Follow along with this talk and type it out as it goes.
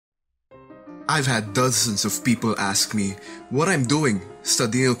I've had dozens of people ask me what I'm doing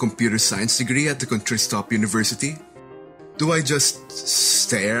studying a computer science degree at the country top university. Do I just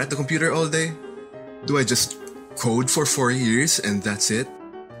stare at the computer all day? Do I just code for 4 years and that's it?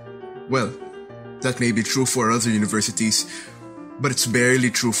 Well, that may be true for other universities, but it's barely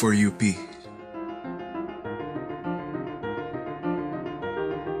true for UP.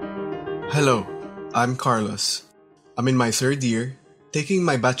 Hello, I'm Carlos. I'm in my 3rd year, taking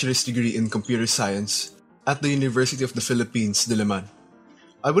my bachelor's degree in computer science at the University of the Philippines, Diliman.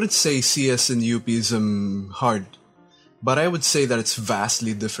 I wouldn't say CS in UP is hard, but I would say that it's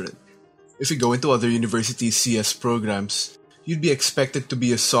vastly different. If you go into other universities' CS programs, you'd be expected to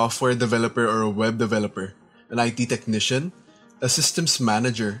be a software developer or a web developer, an IT technician, a systems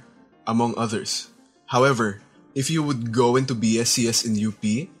manager, among others. However, if you would go into BSCS in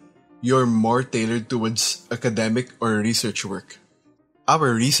UP, you're more tailored towards academic or research work.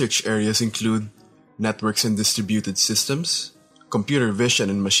 Our research areas include networks and distributed systems, computer vision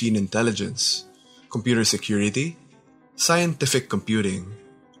and machine intelligence, computer security, scientific computing,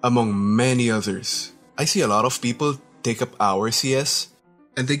 among many others. I see a lot of people take up our CS,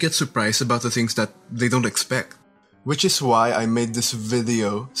 and they get surprised about the things that they don't expect. Which is why I made this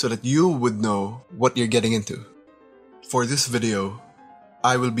video so that you would know what you're getting into. For this video,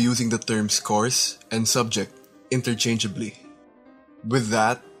 I will be using the terms course and subject interchangeably. With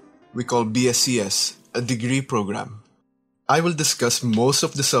that, we call BSCS a degree program. I will discuss most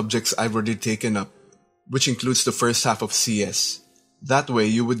of the subjects I've already taken up, which includes the first half of CS. That way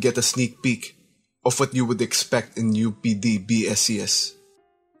you would get a sneak peek of what you would expect in UPD BSCS.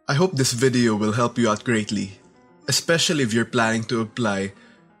 I hope this video will help you out greatly, especially if you're planning to apply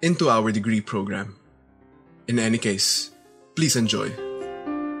into our degree program. In any case, please enjoy.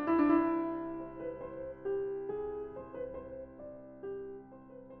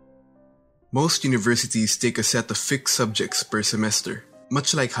 Most universities take a set of fixed subjects per semester,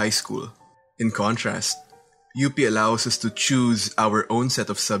 much like high school. In contrast, UP allows us to choose our own set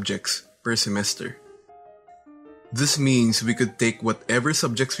of subjects per semester. This means we could take whatever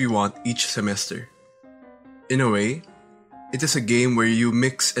subjects we want each semester. In a way, it is a game where you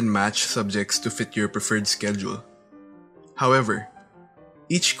mix and match subjects to fit your preferred schedule. However,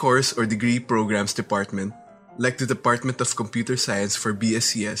 each course or degree program's department, like the Department of Computer Science for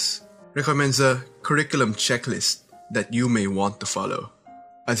BSCS, recommends a curriculum checklist that you may want to follow.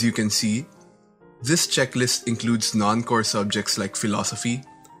 As you can see, this checklist includes non-core subjects like philosophy,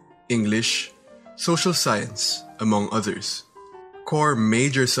 English, social science, among others. Core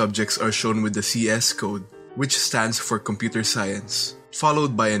major subjects are shown with the CS code, which stands for computer science,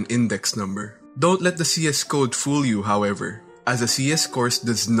 followed by an index number. Don't let the CS code fool you, however, as a CS course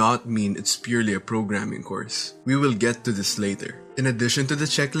does not mean it's purely a programming course. We will get to this later. In addition to the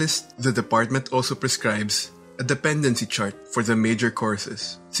checklist, the department also prescribes a dependency chart for the major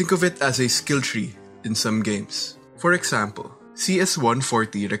courses. Think of it as a skill tree in some games. For example, CS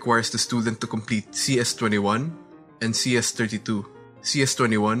 140 requires the student to complete CS 21 and CS 32. CS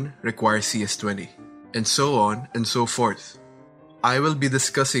 21 requires CS 20, and so on and so forth. I will be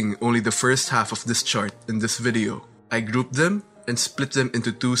discussing only the first half of this chart in this video. I grouped them and split them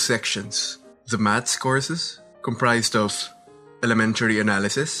into 2 sections. The maths courses, comprised of elementary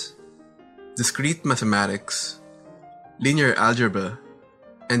analysis, discrete mathematics, linear algebra,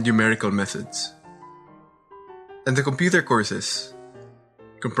 and numerical methods. And the computer courses,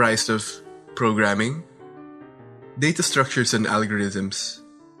 comprised of programming, data structures and algorithms,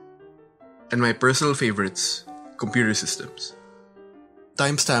 and my personal favorites, computer systems.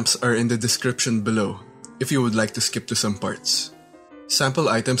 Timestamps are in the description below if you would like to skip to some parts. Sample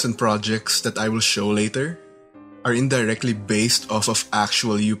items and projects that I will show later are indirectly based off of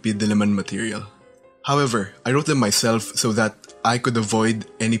actual UP Diliman material. However, I wrote them myself so that I could avoid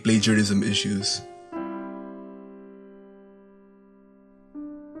any plagiarism issues.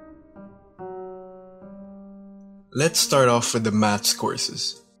 Let's start off with the maths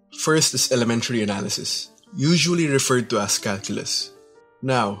courses. First is elementary analysis, usually referred to as calculus.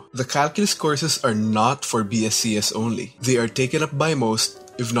 Now, the calculus courses are not for BSCS only. They are taken up by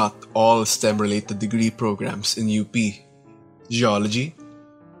most, if not all, STEM-related degree programs in UP. Geology,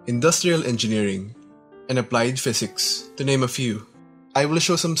 industrial engineering, and applied physics, to name a few. I will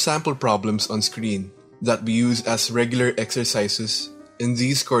show some sample problems on screen that we use as regular exercises in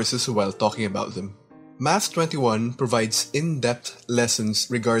these courses while talking about them. Math 21 provides in-depth lessons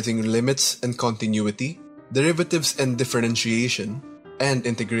regarding limits and continuity, derivatives and differentiation, and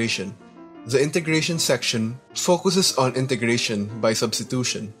integration. The integration section focuses on integration by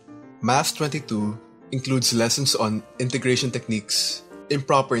substitution. Math 22 includes lessons on integration techniques,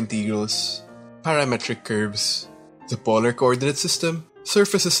 improper integrals, parametric curves, the polar coordinate system,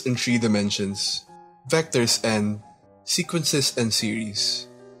 surfaces in 3 dimensions, vectors and sequences and series.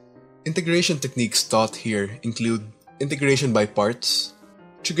 Integration techniques taught here include integration by parts,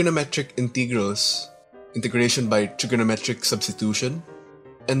 trigonometric integrals, integration by trigonometric substitution,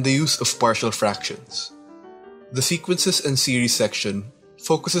 and the use of partial fractions. The sequences and series section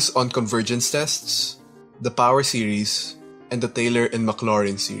focuses on convergence tests, the power series, and the Taylor and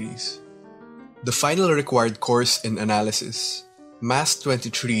Maclaurin series. The final required course in analysis, Math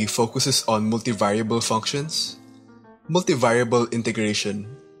 23, focuses on multivariable functions, multivariable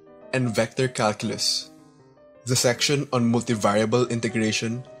integration, and vector calculus. The section on multivariable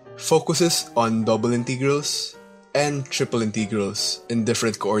integration focuses on double integrals and triple integrals in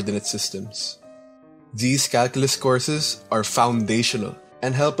different coordinate systems. These calculus courses are foundational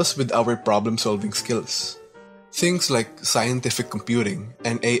and help us with our problem-solving skills. Things like scientific computing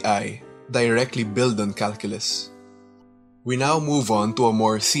and AI directly build on calculus. We now move on to a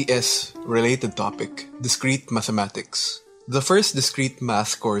more CS-related topic, Discrete Mathematics. The first Discrete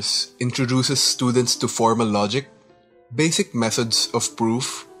Math course introduces students to formal logic, basic methods of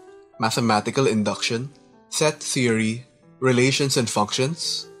proof, mathematical induction, set theory, relations and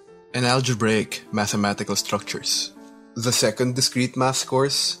functions, and algebraic mathematical structures. The second Discrete Math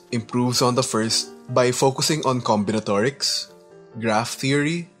course improves on the first by focusing on combinatorics, graph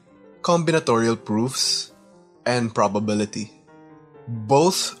theory, combinatorial proofs, and probability.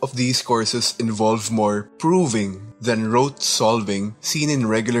 Both of these courses involve more proving than rote solving seen in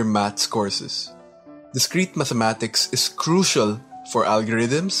regular maths courses. Discrete mathematics is crucial for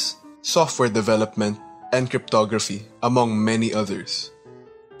algorithms, software development, and cryptography, among many others.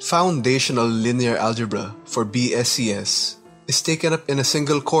 Foundational linear algebra for BSCS is taken up in a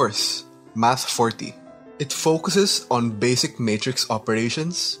single course, Math 40. It focuses on basic matrix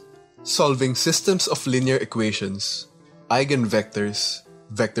operations, solving systems of linear equations, eigenvectors,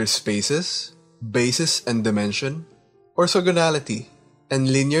 vector spaces, basis and dimension, orthogonality,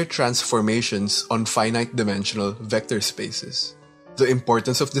 and linear transformations on finite dimensional vector spaces. The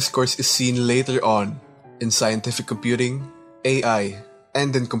importance of this course is seen later on in scientific computing, AI,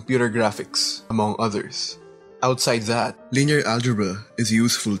 and in computer graphics, among others. Outside that, linear algebra is a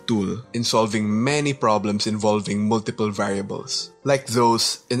useful tool in solving many problems involving multiple variables, like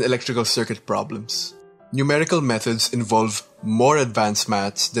those in electrical circuit problems. Numerical methods involve more advanced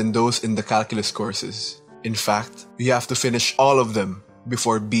maths than those in the calculus courses. In fact, you have to finish all of them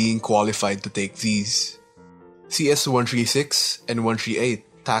before being qualified to take these. CS 136 and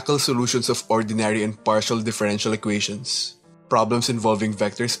 138 tackle solutions of ordinary and partial differential equations, problems involving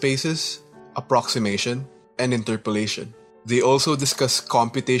vector spaces, approximation, and interpolation. They also discuss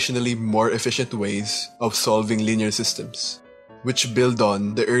computationally more efficient ways of solving linear systems, which build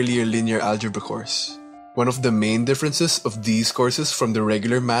on the earlier linear algebra course. One of the main differences of these courses from the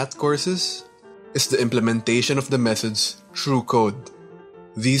regular math courses is the implementation of the methods through code.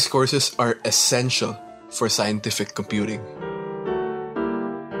 These courses are essential for scientific computing.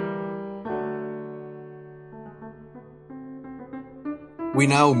 We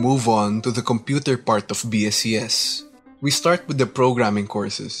now move on to the computer part of BSCS. We start with the programming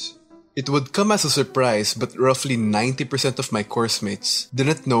courses. It would come as a surprise, but roughly 90% of my coursemates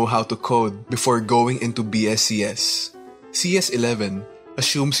didn't know how to code before going into BSCS. CS11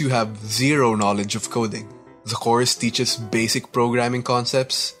 assumes you have zero knowledge of coding. The course teaches basic programming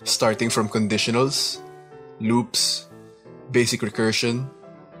concepts starting from conditionals, loops, basic recursion,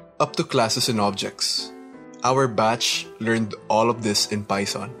 up to classes and objects. Our batch learned all of this in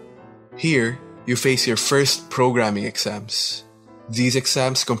Python. Here, you face your first programming exams. These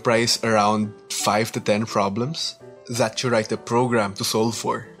exams comprise around 5 to 10 problems that you write a program to solve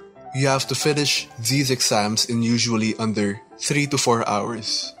for. You have to finish these exams in usually under 3 to 4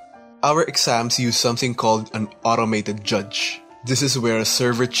 hours. Our exams use something called an automated judge. This is where a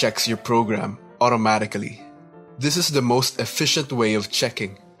server checks your program automatically. This is the most efficient way of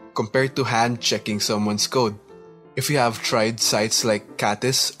checking, compared to hand-checking someone's code. If you have tried sites like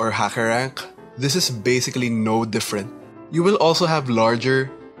Catis or HackerRank, this is basically no different. You will also have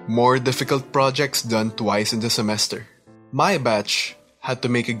larger, more difficult projects done twice in the semester. My batch had to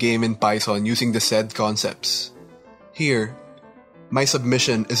make a game in Python using the said concepts. Here, my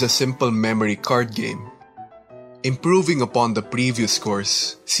submission is a simple memory card game. Improving upon the previous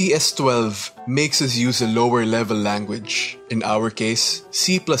course, CS12 makes us use a lower level language, in our case,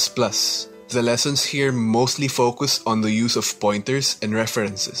 C++. The lessons here mostly focus on the use of pointers and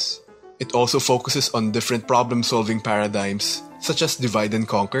references. It also focuses on different problem-solving paradigms such as divide and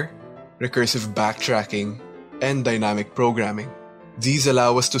conquer, recursive backtracking, and dynamic programming. These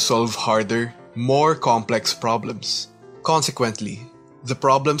allow us to solve harder, more complex problems. Consequently, the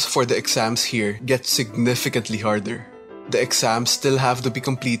problems for the exams here get significantly harder. The exams still have to be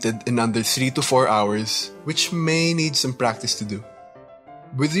completed in under 3 to 4 hours, which may need some practice to do.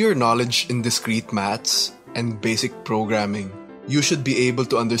 With your knowledge in discrete maths and basic programming, you should be able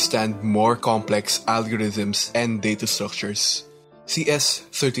to understand more complex algorithms and data structures.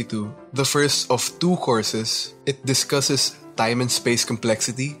 CS32, the first of 2 courses, it discusses time and space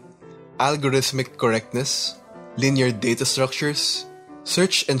complexity, algorithmic correctness, linear data structures,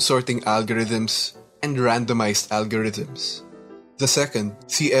 search and sorting algorithms, and randomized algorithms. The second,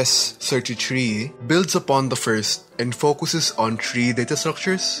 CS33, builds upon the first and focuses on tree data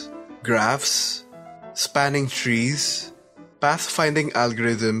structures, graphs, spanning trees, pathfinding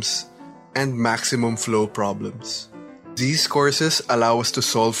algorithms, and maximum flow problems. These courses allow us to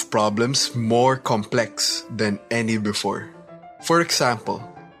solve problems more complex than any before. For example,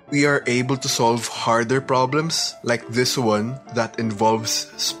 we are able to solve harder problems like this one that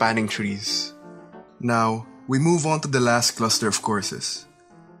involves spanning trees. Now, we move on to the last cluster of courses,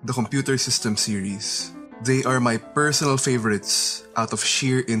 the Computer System series. They are my personal favorites out of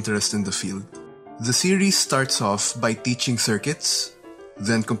sheer interest in the field. The series starts off by teaching circuits,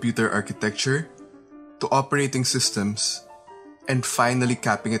 then computer architecture, to operating systems, and finally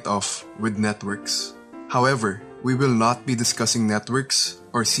capping it off with networks. However, we will not be discussing networks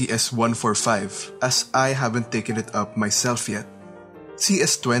or CS145 as I haven't taken it up myself yet.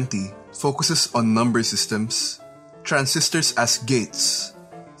 CS20 focuses on number systems, transistors as gates,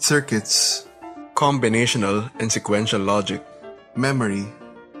 circuits, combinational and sequential logic, memory,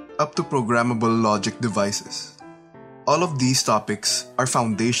 up to programmable logic devices. All of these topics are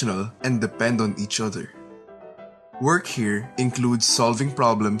foundational and depend on each other. Work here includes solving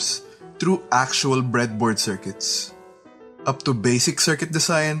problems through actual breadboard circuits, up to basic circuit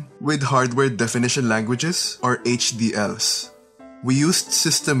design with hardware definition languages or HDLs. We used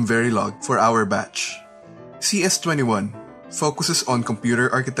System Verilog for our batch. CS21 focuses on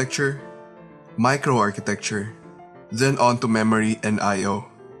computer architecture, microarchitecture, then on to memory and I/O.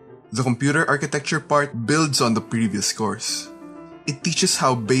 The computer architecture part builds on the previous course. It teaches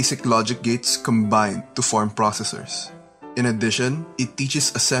how basic logic gates combine to form processors. In addition, it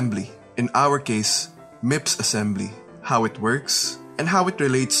teaches assembly, in our case, MIPS assembly, how it works, and how it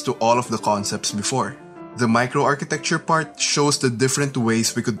relates to all of the concepts before. The microarchitecture part shows the different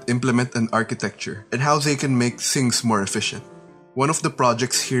ways we could implement an architecture and how they can make things more efficient. One of the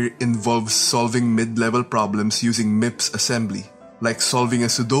projects here involves solving mid-level problems using MIPS assembly, like solving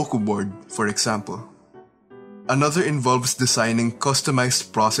a Sudoku board, for example. Another involves designing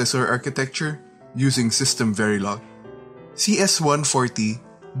customized processor architecture using System Verilog. CS140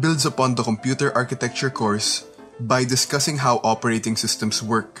 builds upon the computer architecture course by discussing how operating systems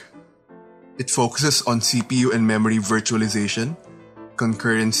work. It focuses on CPU and memory virtualization,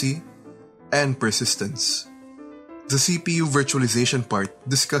 concurrency, and persistence. The CPU virtualization part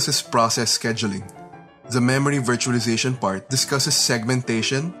discusses process scheduling. The memory virtualization part discusses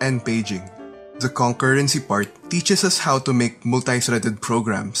segmentation and paging. The concurrency part teaches us how to make multi-threaded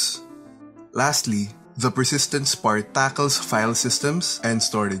programs. Lastly, the persistence part tackles file systems and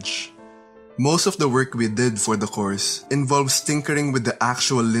storage. Most of the work we did for the course involves tinkering with the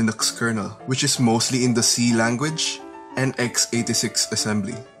actual Linux kernel, which is mostly in the C language and x86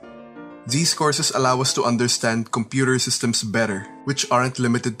 assembly. These courses allow us to understand computer systems better, which aren't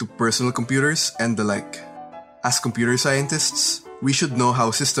limited to personal computers and the like. As computer scientists, we should know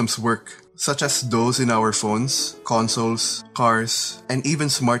how systems work, such as those in our phones, consoles, cars, and even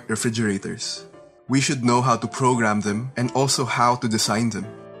smart refrigerators. We should know how to program them and also how to design them.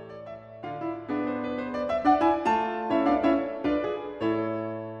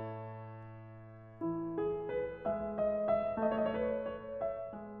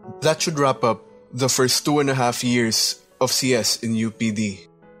 That should wrap up the first 2.5 years of CS in UPD.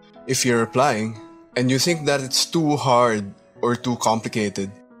 If you're applying and you think that it's too hard or too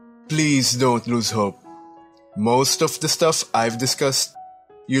complicated, please don't lose hope. Most of the stuff I've discussed,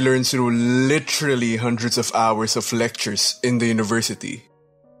 you learn through literally hundreds of hours of lectures in the university.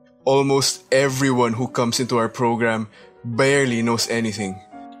 Almost everyone who comes into our program barely knows anything.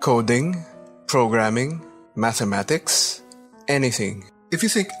 Coding, programming, mathematics, anything. If you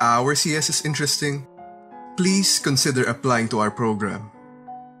think our CS is interesting, please consider applying to our program.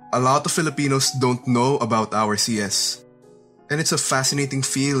 A lot of Filipinos don't know about our CS, and it's a fascinating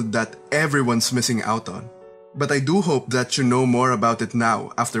field that everyone's missing out on. But I do hope that you know more about it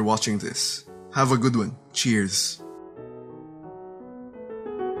now after watching this. Have a good one. Cheers.